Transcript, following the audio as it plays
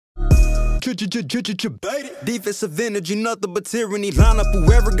Defensive energy, nothing but tyranny. Line up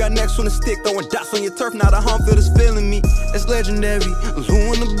whoever got next on the stick, throwing dots on your turf. Now the home field is feeling me. It's legendary.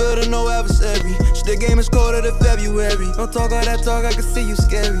 Lou in the building, no adversary. Shit, game is colder than February. Don't talk all that talk, I can see you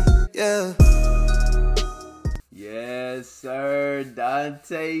scary. Yeah. Yes, sir.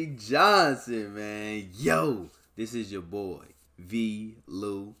 Diontae Johnson, man. Yo, this is your boy,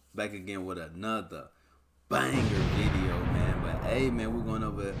 vLegendaryLou, back again with another banger video, man. But hey, man, we're going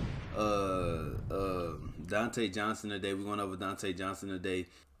over Diontae Johnson today. We're going over Diontae Johnson today.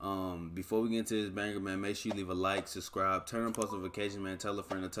 Before we get into this banger, man, make sure you leave a like, subscribe, turn on post notifications, man. Tell a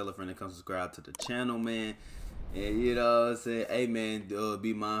friend to come subscribe to the channel, man. And you know what I'm saying? Hey, man,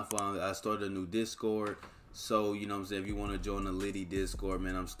 be mindful. I started a new Discord. So, you know what I'm saying, if you want to join the Liddy Discord,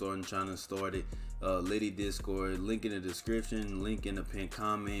 man, I'm trying to start it. Liddy Discord, link in the description, link in the pinned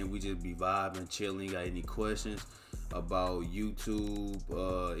comment. We just be vibing, chilling. Got any questions about YouTube,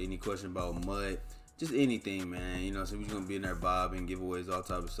 any question about mud, just anything, man. You know, so we're just going to be in there vibing, giveaways, all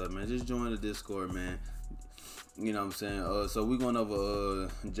type of stuff, man. Just join the Discord, man. You know what I'm saying? So we're going over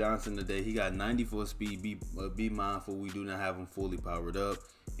Johnson today. He got 94 speed. Be mindful, we do not have him fully powered up,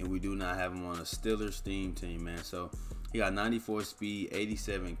 and we do not have him on a Steelers theme team, man. So he got 94 speed,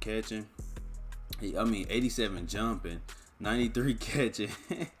 87 catching. 87 jumping, 93 catching,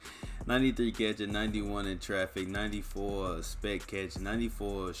 93 catching, 91 in traffic, 94 spec catch,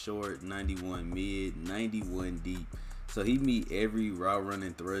 94 short, 91 mid, 91 deep. So he meet every route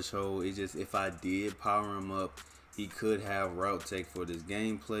running threshold. It's just if I did power him up, he could have route tech for this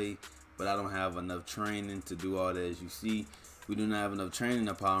gameplay, but I don't have enough training to do all that. As you see, we do not have enough training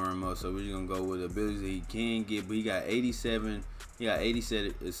to power him up, so we're just gonna go with the abilities that he can get. But he got 87. He got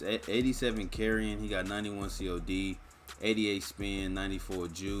 87 carrying. He got 91 COD, 88 spin, 94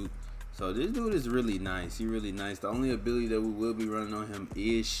 juke. So this dude is really nice. He really nice. The only ability that we will be running on him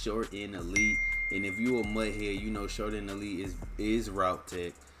is short and elite. And if you a mudhead, you know short and elite is route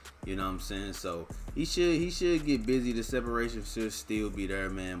tech. You know what I'm saying? So he should get busy. The separation should still be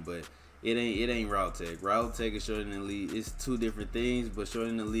there, man. But it ain't route tech. Route tech and short and elite, it's two different things. But short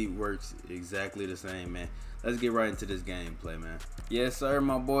and elite works exactly the same, man. Let's get right into this gameplay, man. Yes, sir,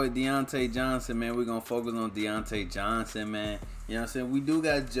 my boy Diontae Johnson, man. We're going to focus on Diontae Johnson, man. You know what I'm saying? We do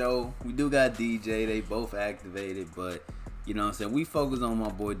got Joe. We do got DJ. They both activated, but you know what I'm saying? We focus on my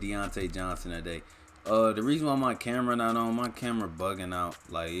boy Diontae Johnson today. The reason why my camera not on, my camera bugging out.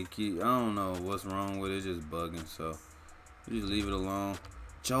 Like, I don't know what's wrong with it. It's just bugging, so we just leave it alone.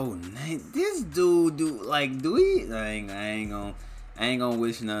 Joe, this dude, I ain't gonna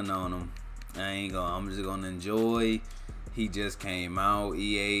wish nothing on him. I'm just gonna enjoy. He just came out.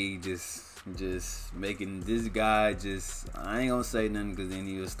 EA just making this guy just, I ain't gonna say nothing because then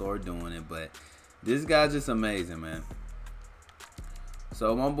he'll start doing it, but this guy's just amazing, man.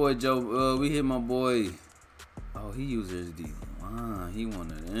 So my boy Joe, we hit my boy. Oh, he uses D line. He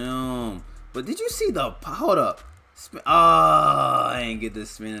one of them. But did you see the hold up? I ain't get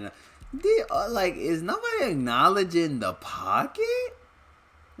this spinning. Like, is nobody acknowledging the pocket?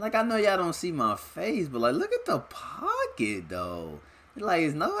 Like, I know y'all don't see my face, but like, look at the pocket though. Like,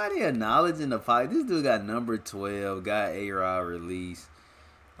 is nobody acknowledging the pocket? This dude got number 12, got A-Rod release.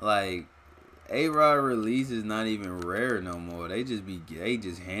 Like, A-Rod release is not even rare no more. They just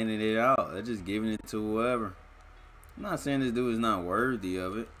handing it out. They're just giving it to whoever. I'm not saying this dude is not worthy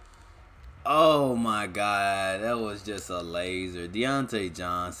of it. Oh my God, that was just a laser. Diontae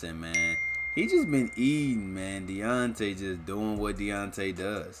Johnson, man. He just been eating, man. Diontae just doing what Diontae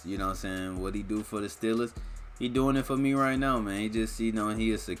does. You know what I'm saying? What he do for the Steelers, he doing it for me right now, man. He just, you know,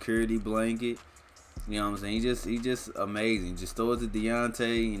 he a security blanket. You know what I'm saying? He just amazing. Just throw it to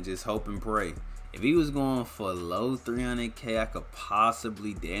Diontae and just hope and pray. If he was going for low 300K, I could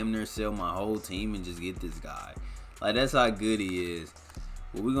possibly damn near sell my whole team and just get this guy. Like, that's how good he is.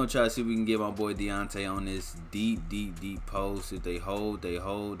 But we're going to try to see if we can get my boy Diontae on this deep post. If they hold, they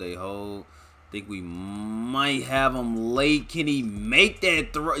hold, they hold. Think we might have him late. Can he make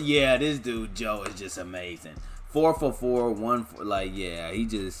that throw? Yeah, this dude Joe is just amazing. 4 for 4, 1 for, like, yeah,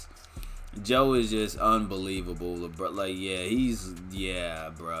 Joe is just unbelievable, bro. Like, yeah,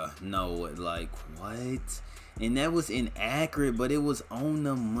 bruh. No, like, what? And that was inaccurate, but it was on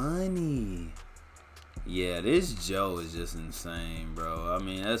the money. Yeah, this Joe is just insane, bro. I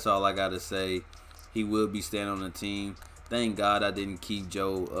mean, that's all I gotta say. He will be staying on the team. Thank God I didn't keep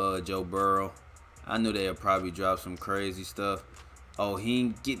Joe Burrow. I knew they'd probably drop some crazy stuff. Oh, he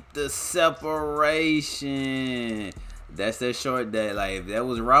didn't get the separation. That's that short that, like, if that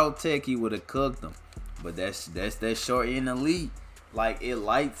was route tech, he would have cooked them. But that's that short and elite. Like, it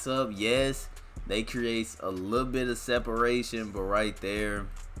lights up, yes. They create a little bit of separation, but right there,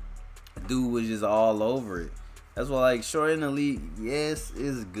 dude was just all over it. That's why, like, short and elite, yes,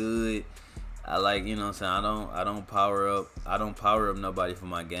 is good. I like, you know what I'm saying, I don't power up nobody for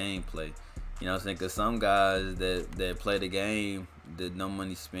my gameplay. You know what I'm saying? Because some guys that play the game, that no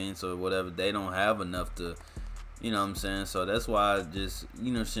money spent or whatever, they don't have enough to, you know what I'm saying? So that's why I just,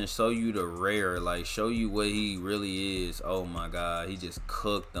 you know, since show you the rare, like, show you what he really is. Oh my God, he just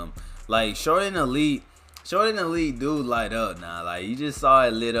cooked them. Like, short and elite dude light up now. Like, you just saw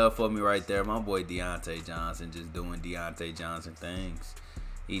it lit up for me right there. My boy Diontae Johnson just doing Diontae Johnson things.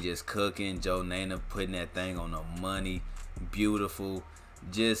 He just cooking. Joe Namath putting that thing on the money. Beautiful.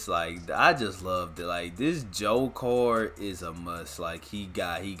 Just like, I just loved it. Like, this Joe card is a must. Like, he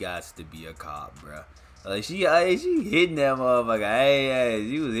got to be a cop, bro. Like, she hitting that motherfucker. Hey,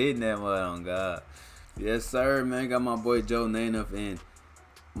 she was hitting that mother on God. Yes, sir, man. Got my boy Joe Namath and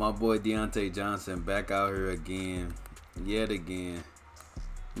my boy Diontae Johnson back out here again. Yet again.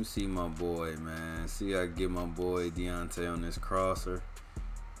 Let me see my boy, man. See, I get my boy Diontae on this crosser.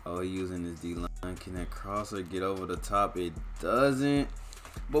 Oh, he using his D-line. Can that crosser get over the top? It doesn't.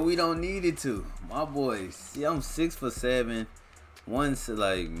 But we don't need it to. My boy, see, I'm 6 for 7. Once,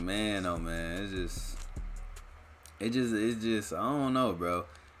 like, man, oh man, it's just, I don't know, bro.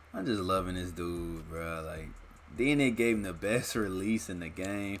 I'm just loving this dude, bro. Like, then they gave him the best release in the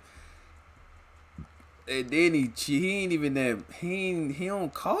game. And then he ain't even that, he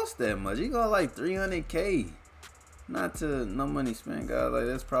don't cost that much. He got like 300K. Not to no money spent, guys. Like,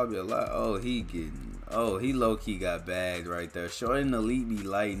 that's probably a lot. Oh, he low-key got bagged right there. Short and elite be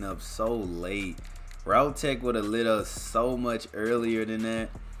lighting up so late. Route Tech would have lit up so much earlier than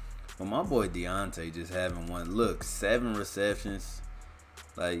that. But my boy Diontae just having one. Look, 7 receptions.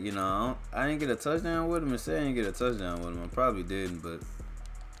 Like, you know, I didn't get a touchdown with him. And say I didn't get a touchdown with him. I probably didn't, but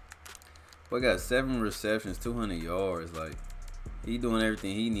boy got 7 receptions, 200 yards. Like, he doing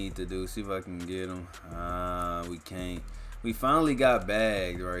everything he need to do. See if I can get him. We can't. We finally got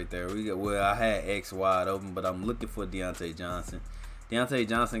bagged right there. Well, I had X wide open, but I'm looking for Diontae Johnson. Diontae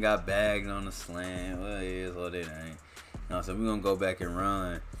Johnson got bagged on the slant. Well, it is what it ain't. No, so we're gonna go back and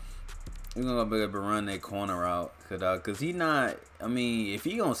run. We're gonna go back and run that corner out, cause he not. I mean, if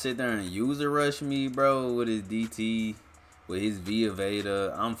he gonna sit there and user rush me, bro, with his DT, with his V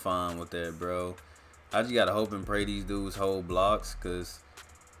evader, I'm fine with that, bro. I just gotta hope and pray these dudes hold blocks, cause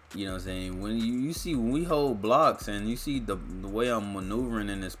you know what I'm saying. When you see when we hold blocks and you see the way I'm maneuvering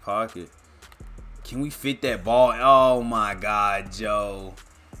in this pocket, can we fit that ball? Oh my God, Joe.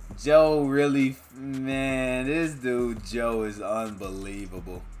 Joe really, man, this dude Joe is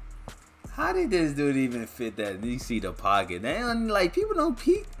unbelievable. How did this dude even fit that? You see the pocket? They don't, like, people don't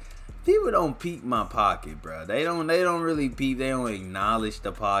peek my pocket, bro. They don't really peep. They don't acknowledge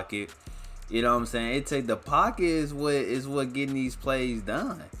the pocket. You know what I'm saying? The pocket is what getting these plays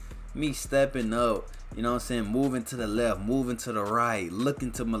done. Me stepping up, you know what I'm saying, moving to the left, moving to the right,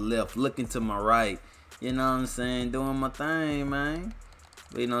 looking to my left, looking to my right. You know what I'm saying? Doing my thing, man.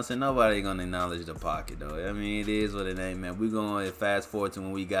 But you know what I'm saying? Nobody gonna acknowledge the pocket, though. I mean, it is what it ain't, man. We gonna fast forward to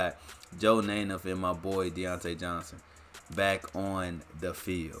when we got Joe Namath and my boy Diontae Johnson back on the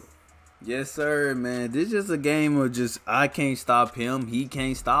field. Yes, sir, man. This is just a game of just, I can't stop him. He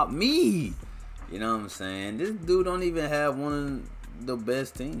can't stop me. You know what I'm saying? This dude don't even have one of the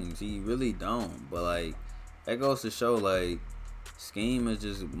best teams. He really don't. But, like, that goes to show, like, scheme is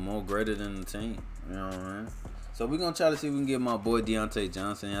just more greater than the team. You know what I mean? So we're going to try to see if we can get my boy Diontae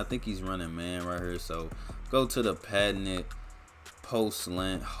Johnson. I think he's running man right here. So go to the patented post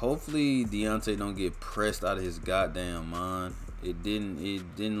slant. Hopefully Diontae don't get pressed out of his goddamn mind. It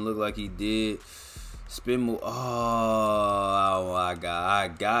didn't look like he did. Spin move. Oh, I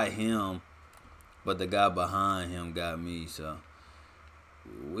got him. But the guy behind him got me. So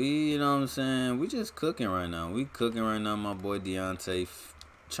you know what I'm saying? We just cooking right now. We cooking right now, my boy Diontae.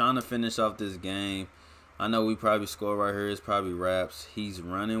 Trying to finish off this game. I know we probably score right here. It's probably wraps. He's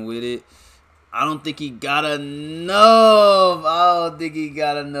running with it. I don't think he got enough. I don't think he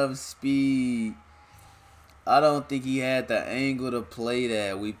got enough speed. I don't think he had the angle to play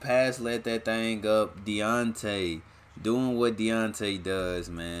that. We let that thing up. Diontae doing what Diontae does,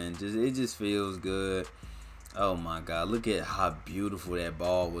 man. It just feels good. Oh my God, look at how beautiful that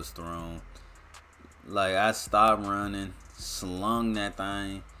ball was thrown. Like, I stopped running, slung that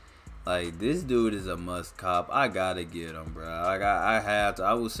thing. Like, this dude is a must cop. I gotta get him, bro. I have to.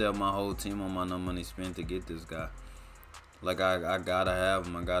 I will sell my whole team on my no money spent to get this guy. Like, I gotta have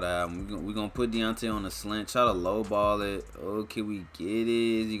him. I gotta have him. We're gonna put Diontae on the slant. Try to low ball it. Oh, can we get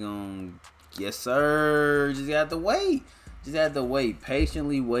it? Is he gonna? Yes, sir. Just have to wait. Just have to wait.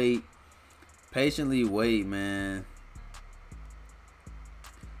 Patiently wait. Patiently wait, man.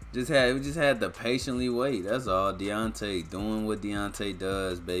 We just had to patiently wait. That's all. Diontae doing what Diontae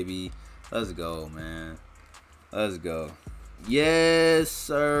does, baby. Let's go, man. Let's go. Yes,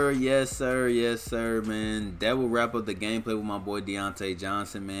 sir. Yes, sir. Yes, sir, man. That will wrap up the gameplay with my boy Diontae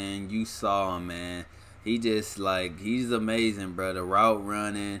Johnson, man. You saw him, man. He just, like, he's amazing, bro. The route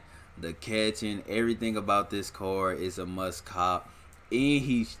running, the catching, everything about this car is a must cop. And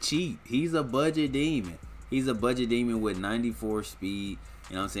he's cheap. He's a budget demon. He's a budget demon with 94 speed.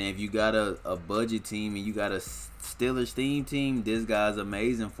 You know what I'm saying? If you got a budget team and you got a Steelers theme team, this guy's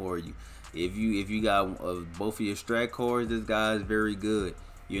amazing for you. If you got both of your strat cores, this guy is very good.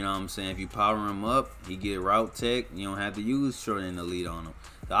 You know what I'm saying? If you power him up, he get route tech. You don't have to use short and elite on him.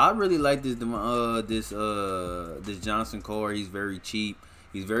 So I really like this Johnson core. He's very cheap.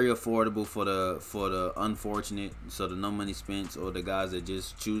 He's very affordable for the unfortunate, so the no money spent, or the guys that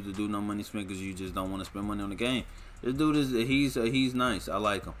just choose to do no money spent because you just don't want to spend money on the game. This dude he's nice. I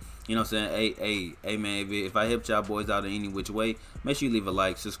like him. You know what I'm saying? Hey man, if I helped y'all boys out in any which way, make sure you leave a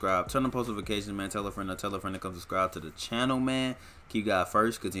like, subscribe, turn on post notifications, man. Tell a friend to come subscribe to the channel, man. Keep God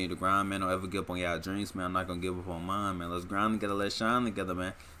first. Continue to grind, man. Don't ever give up on y'all dreams, man. I'm not gonna give up on mine, man. Let's grind together. Let's shine together,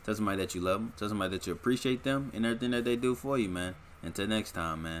 man. Tell somebody that you love them. Tell somebody that you appreciate them and everything that they do for you, man. Until next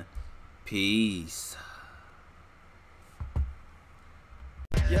time, man. Peace.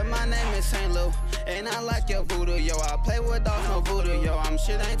 Yeah, my name is St. Lou, and I like your voodoo, yo. I play with dogs, no voodoo, yo. I'm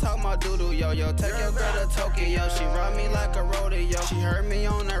shit, ain't talking about doodoo, yo. Take your girl to Tokyo, she ride me like a rodeo. She heard me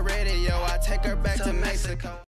on the radio, I take her back to Mexico.